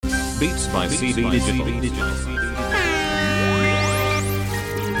Beats by CB Digital.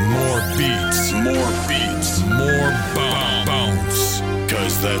 More beats, more bounce,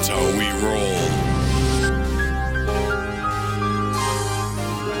 cause that's how we roll.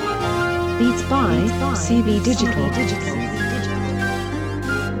 Beats by CB Digital.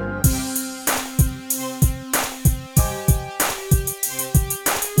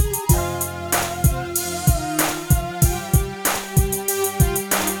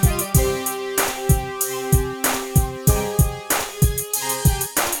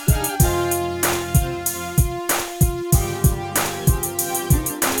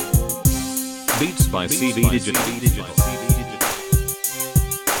 Beats by CB Digital.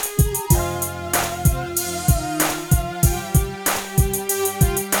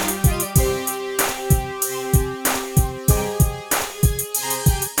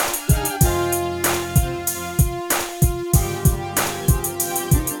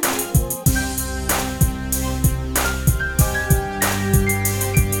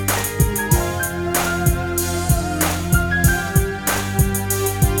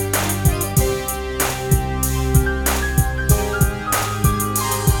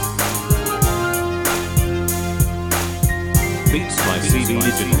 Beats by CB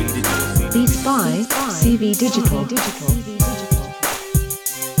Digital.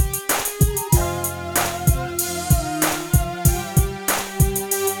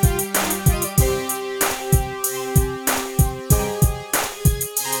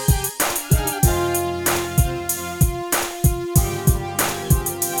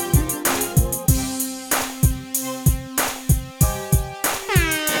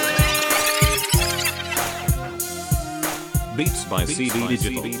 Beats by CB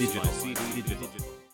Digital. Beats by CB Digital.